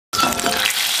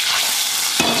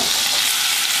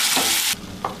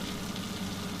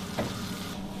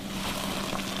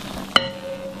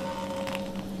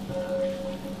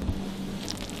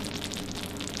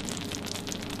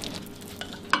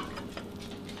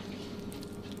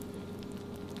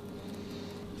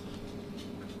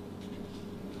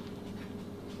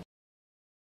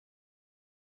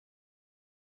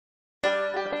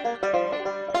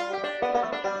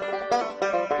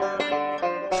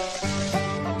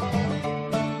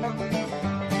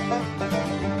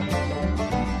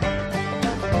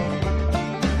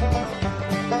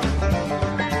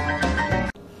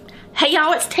Hey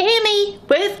y'all, it's Tammy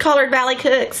with Collard Valley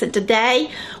Cooks, and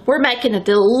today we're making a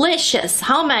delicious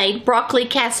homemade broccoli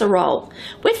casserole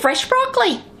with fresh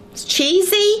broccoli. It's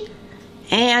cheesy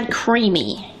and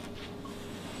creamy.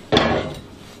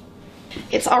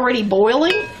 It's already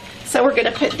boiling, so we're going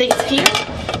to put these here,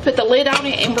 put the lid on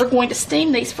it, and we're going to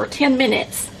steam these for 10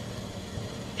 minutes.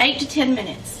 8 to 10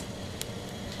 minutes.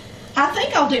 I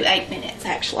think I'll do 8 minutes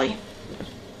actually.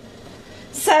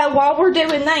 So while we're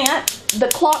doing that, the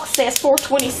clock says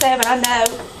 4:27. I know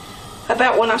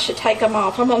about when I should take them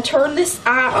off. I'm going to turn this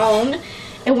eye on,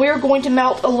 and we're going to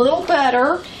melt a little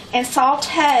butter and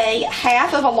saute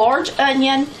half of a large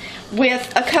onion with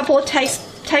a couple of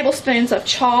tablespoons of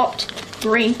chopped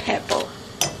green pepper.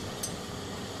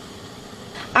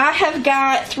 I have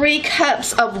got 3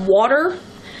 cups of water,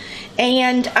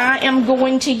 and I am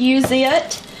going to use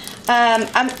it.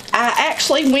 I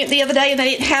actually went the other day and they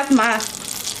didn't have my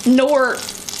Knorr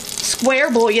square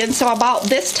bouillon, so I bought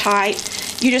this type.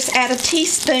 You just add a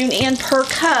teaspoon in per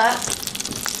cup.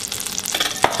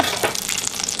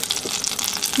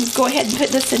 Let's go ahead and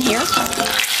put this in here.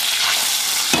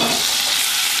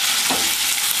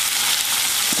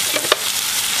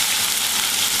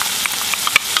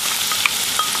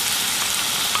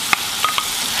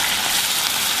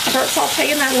 Start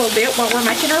sauteing that a little bit while we're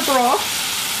making our broth.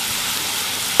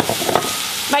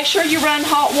 Make sure you run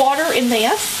hot water in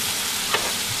this,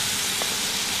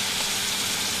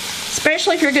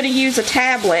 especially if you're going to use a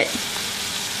tablet.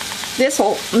 This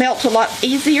will melt a lot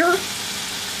easier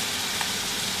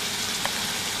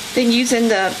than using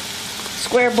the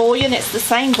square bouillon. It's the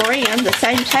same brand, the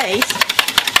same taste.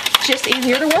 It's just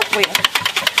easier to work with.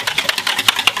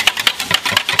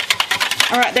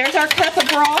 Alright, there's our cup of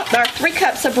broth, our 3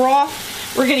 cups of broth.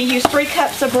 We're going to use 3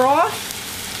 cups of broth.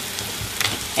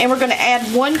 And we're going to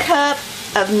add 1 cup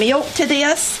of milk to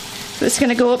this. So it's going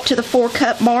to go up to the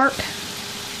 4-cup mark.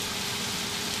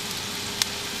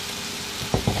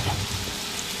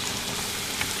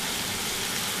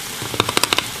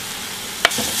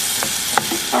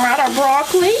 Alright, our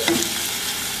broccoli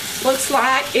looks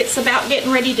like it's about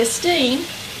getting ready to steam.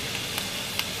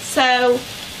 So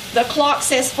the clock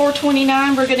says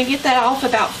 4:29. We're going to get that off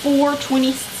about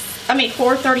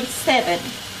 4:37.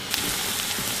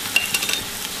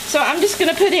 So I'm just going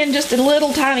to put in just a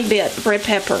little tiny bit of red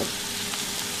pepper.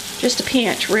 Just a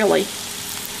pinch, really.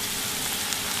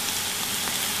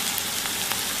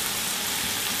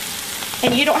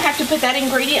 And you don't have to put that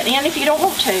ingredient in if you don't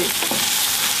want to.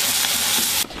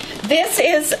 This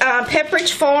is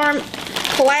Pepperidge Farm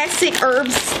Classic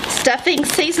Herbs Stuffing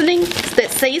Seasoning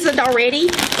that's seasoned already.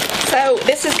 So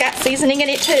this has got seasoning in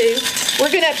it too.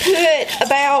 We're going to put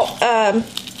about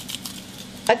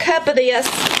a cup of this,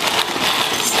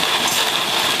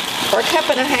 or a cup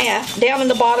and a half, down in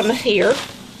the bottom of here.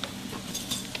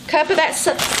 Cup of that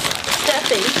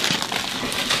stuffing.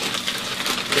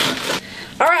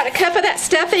 Alright, a cup of that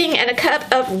stuffing and a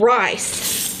cup of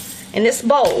rice in this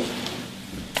bowl.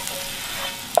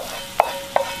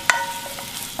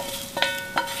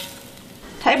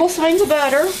 Tablespoons of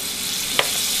butter.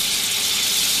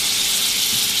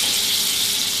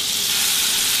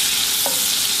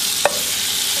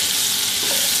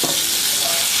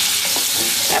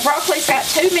 That broccoli's got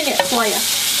 2 minutes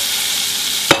left.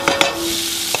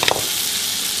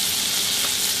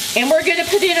 And we're going to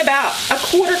put in about a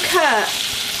 1/4 cup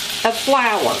of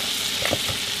flour.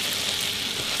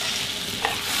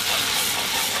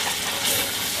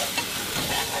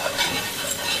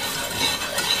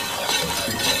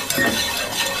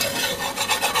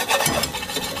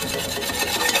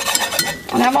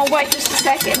 And I'm going to wait just a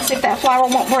second and see if that flour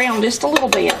won't brown just a little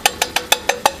bit.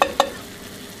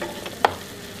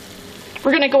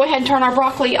 We're going to go ahead and turn our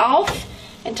broccoli off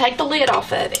and take the lid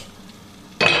off of it.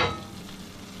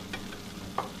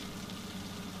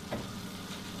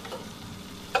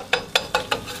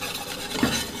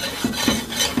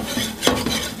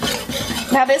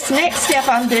 Now this next step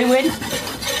I'm doing,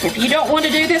 if you don't want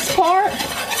to do this part,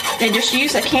 then just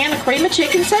use a can of cream of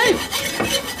chicken soup.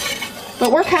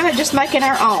 But we're kind of just making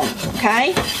our own,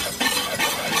 okay?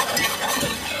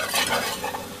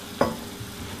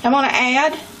 I'm going to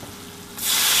add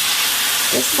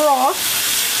this broth.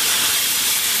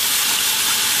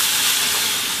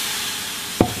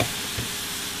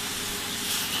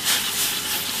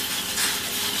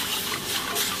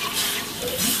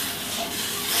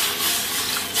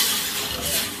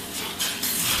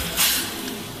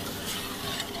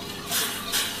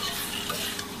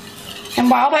 And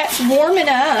while that's warming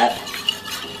up,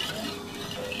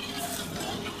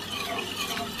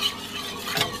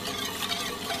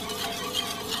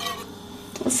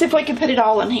 let's see if we can put it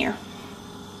all in here.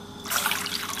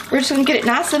 We're just going to get it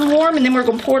nice and warm, and then we're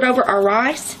going to pour it over our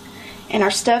rice and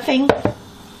our stuffing.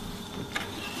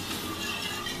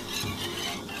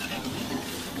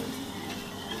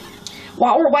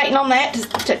 While we're waiting on that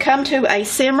to come to a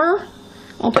simmer,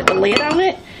 I'll put the lid on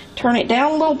it, turn it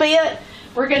down a little bit.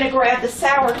 We're going to grab the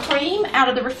sour cream out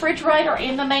of the refrigerator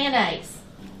and the mayonnaise.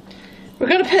 We're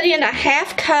going to put in a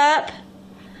 1/2 cup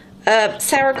of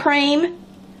sour cream.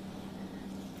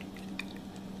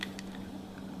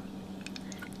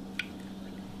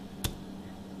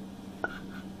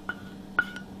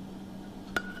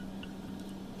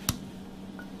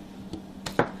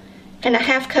 And a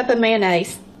 1/2 cup of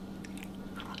mayonnaise.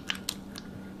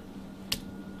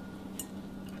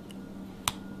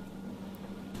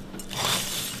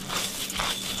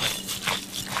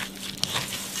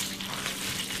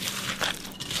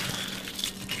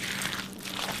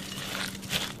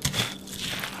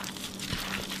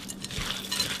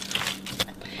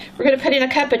 We're going to put in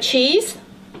a cup of cheese.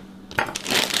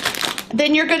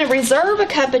 Then you're going to reserve a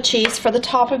cup of cheese for the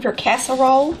top of your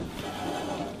casserole.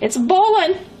 It's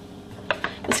boiling.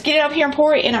 Let's get it over here and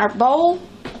pour it in our bowl.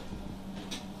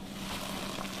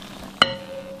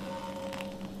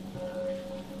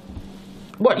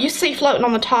 What you see floating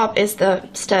on the top is the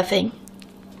stuffing.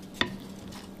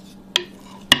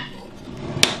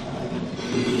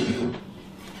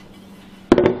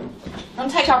 I'm going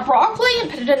to take our broccoli and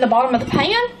put it in the bottom of the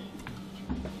pan.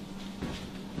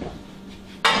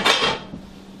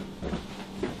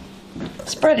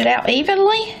 Spread it out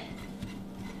evenly.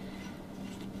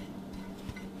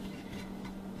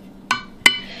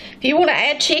 If you want to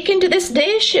add chicken to this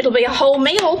dish, it'll be a whole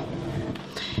meal.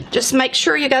 Just make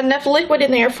sure you got enough liquid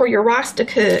in there for your rice to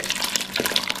cook.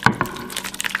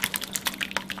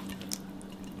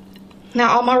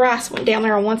 Now all my rice went down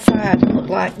there on one side, it looked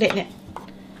like, didn't it?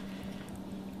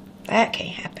 That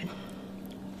can't happen.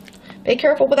 Be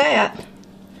careful with that.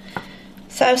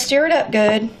 So stir it up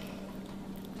good.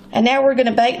 And now we're going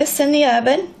to bake this in the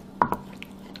oven.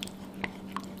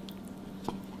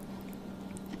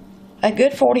 A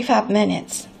good 45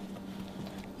 minutes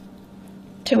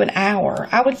to an hour.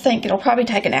 I would think it'll probably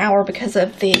take an hour because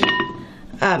of the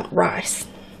rice.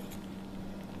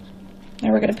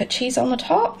 Now we're going to put cheese on the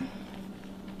top.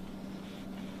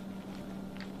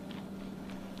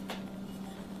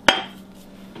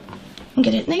 And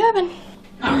get it in the oven.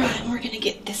 Alright, we're going to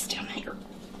get this down here.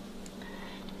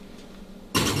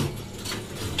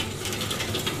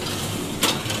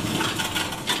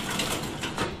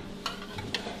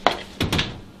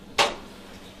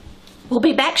 We'll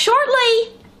be back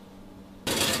shortly.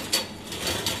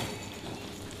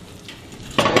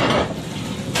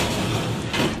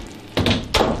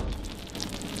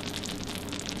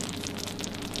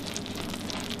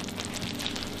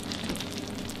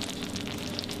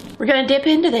 We're going to dip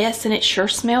into this, and it sure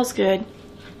smells good.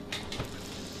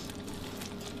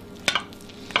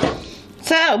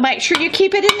 So make sure you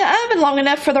keep it in the oven long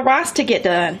enough for the rice to get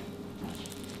done.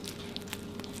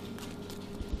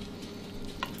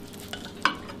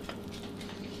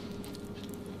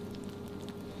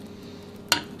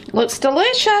 Looks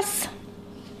delicious.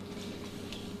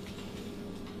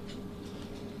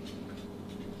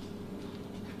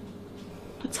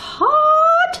 It's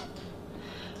hot.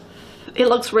 It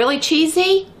looks really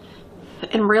cheesy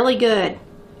and really good.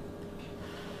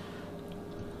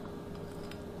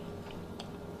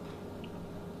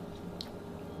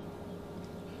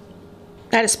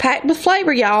 That is packed with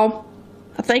flavor, y'all.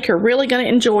 I think you're really going to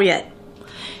enjoy it.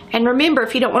 And remember,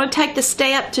 if you don't want to take the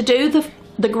step to do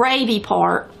the gravy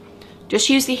part, just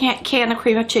use the can of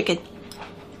cream of chicken.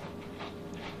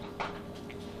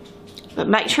 But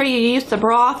make sure you use the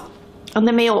broth and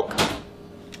the milk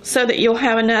so that you'll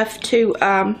have enough to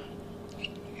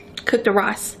cook the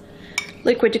rice.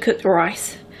 Liquid to cook the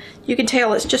rice. You can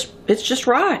tell it's just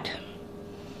right.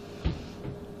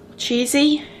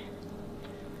 Cheesy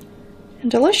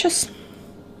and delicious.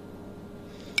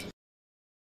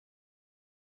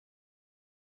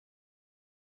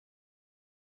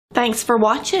 Thanks for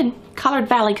watching Collard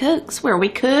Valley Cooks, where we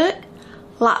cook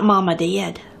like Mama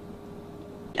did.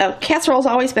 Casserole's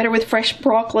always better with fresh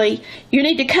broccoli. You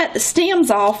need to cut the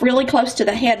stems off really close to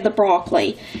the head of the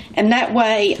broccoli, and that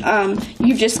way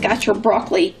you've just got your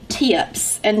broccoli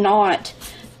tips and not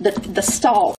the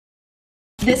stalk.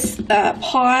 This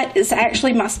pot is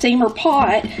actually my steamer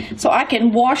pot, so I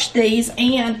can wash these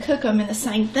and cook them in the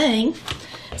same thing.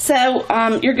 So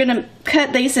you're going to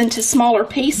cut these into smaller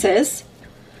pieces.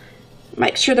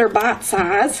 Make sure they're bite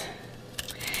size,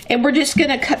 and we're just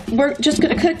gonna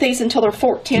cook these until they're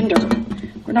fork tender.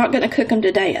 We're not gonna cook them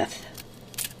to death.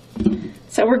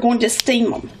 So we're going to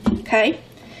steam them. Okay.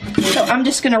 So I'm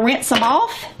just going to rinse them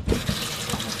off.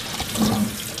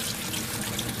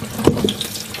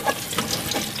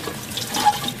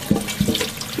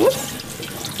 Whoops.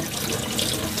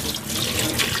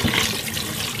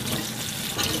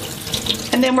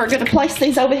 And then we're going to place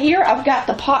these over here. I've got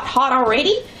the pot hot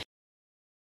already.